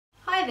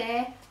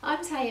there,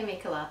 I'm Taya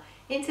Micola.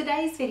 In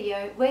today's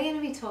video, we're going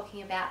to be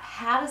talking about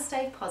how to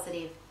stay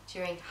positive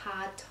during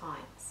hard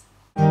times.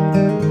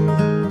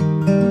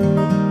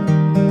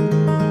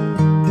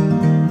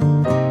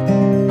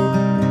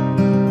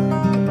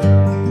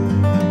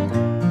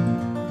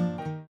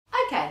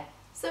 Okay,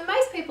 so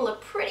most people are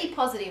pretty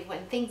positive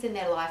when things in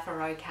their life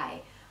are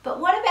okay, but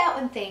what about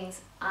when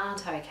things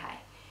aren't okay?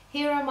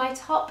 Here are my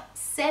top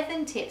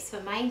 7 tips for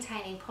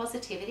maintaining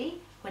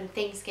positivity when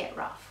things get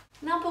rough.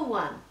 Number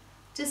 1,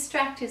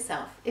 distract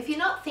yourself. If you're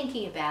not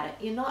thinking about it,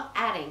 you're not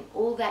adding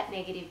all that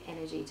negative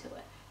energy to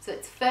it. So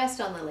it's first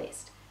on the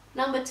list.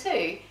 Number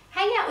 2,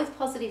 hang out with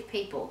positive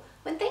people.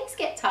 When things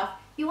get tough,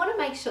 you want to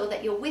make sure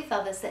that you're with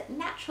others that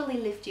naturally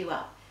lift you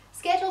up.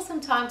 Schedule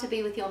some time to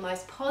be with your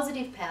most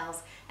positive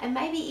pals and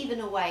maybe even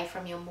away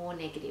from your more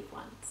negative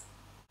ones.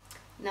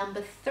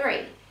 Number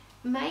 3,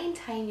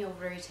 maintain your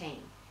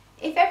routine.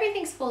 If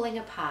everything's falling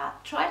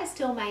apart, try to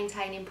still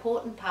maintain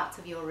important parts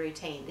of your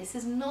routine. This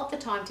is not the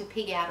time to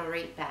pig out or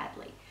eat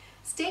badly.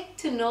 Stick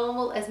to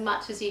normal as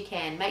much as you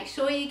can. Make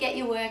sure you get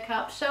your work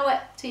up, show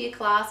up to your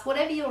class,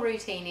 whatever your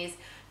routine is.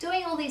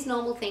 Doing all these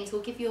normal things will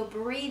give you a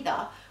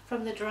breather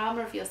from the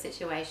drama of your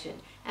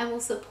situation and will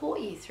support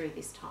you through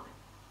this time.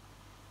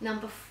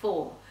 Number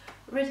 4,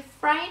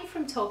 refrain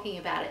from talking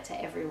about it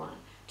to everyone.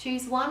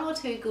 Choose 1 or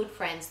 2 good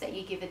friends that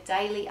you give a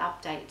daily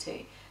update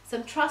to.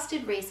 Some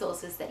trusted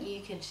resources that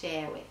you can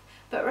share with,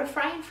 but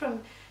refrain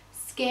from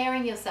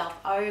scaring yourself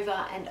over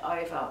and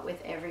over with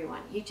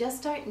everyone. You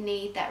just don't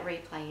need that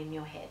replay in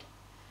your head.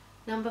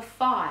 Number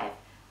 5,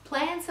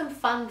 plan some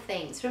fun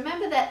things.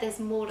 Remember that there's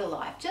more to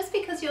life. Just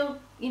because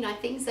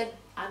things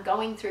are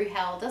going through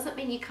hell doesn't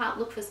mean you can't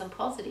look for some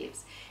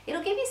positives.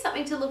 It'll give you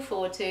something to look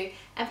forward to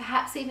and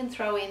perhaps even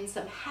throw in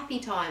some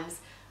happy times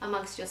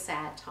amongst your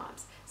sad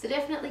times. So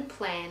definitely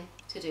plan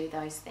to do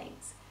those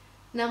things.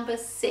 Number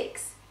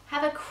 6,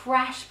 have a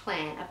crash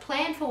plan, a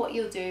plan for what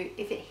you'll do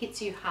if it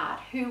hits you hard.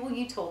 Who will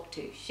you talk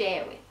to,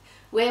 share with?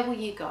 Where will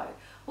you go?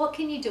 What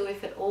can you do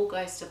if it all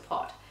goes to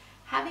pot?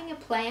 Having a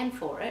plan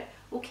for it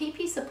will keep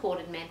you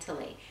supported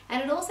mentally,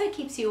 and it also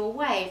keeps you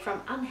away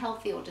from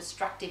unhealthy or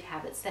destructive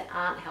habits that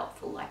aren't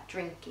helpful, like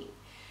drinking.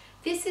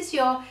 This is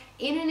your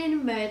in an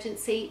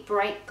emergency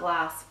break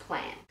glass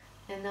plan.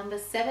 And number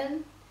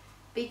 7,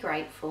 be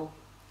grateful.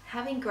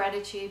 Having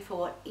gratitude for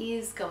what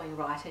is going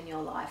right in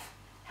your life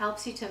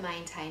helps you to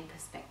maintain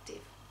perspective.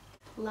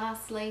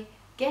 Lastly,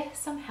 get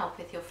some help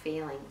with your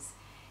feelings.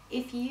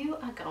 If you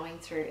are going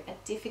through a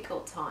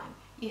difficult time,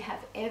 you have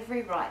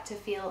every right to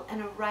feel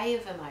an array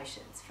of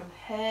emotions, from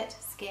hurt,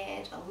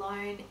 scared,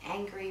 alone,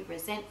 angry,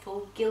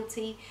 resentful,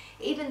 guilty,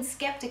 even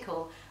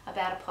skeptical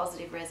about a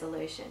positive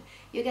resolution.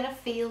 You're going to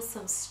feel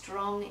some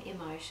strong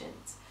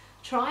emotions.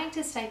 Trying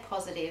to stay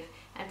positive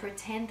and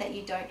pretend that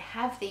you don't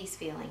have these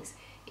feelings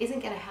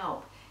isn't going to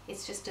help.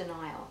 It's just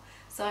denial.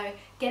 So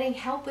getting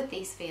help with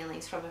these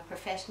feelings from a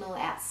professional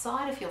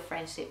outside of your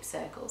friendship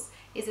circles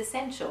is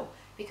essential,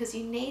 because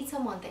you need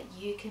someone that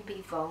you can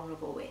be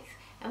vulnerable with.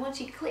 And once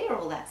you clear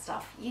all that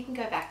stuff, you can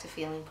go back to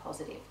feeling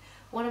positive.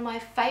 One of my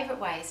favorite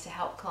ways to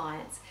help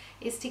clients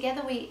is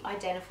together we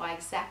identify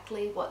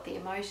exactly what the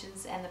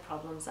emotions and the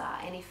problems are,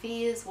 any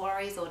fears,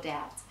 worries or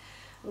doubts,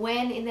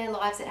 when in their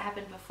lives it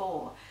happened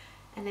before,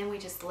 and then we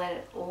just let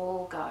it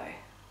all go.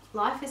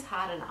 Life is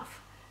hard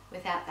enough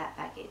without that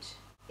baggage.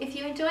 If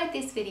you enjoyed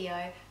this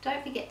video,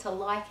 don't forget to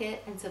like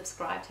it and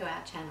subscribe to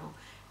our channel,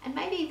 and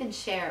maybe even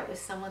share it with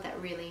someone that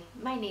really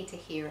may need to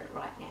hear it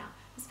right now,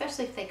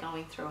 especially if they're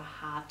going through a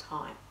hard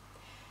time.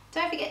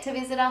 Don't forget to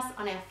visit us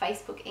on our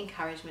Facebook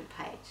encouragement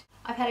page.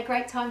 I've had a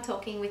great time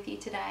talking with you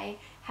today.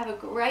 Have a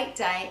great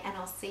day, and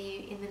I'll see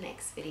you in the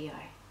next video.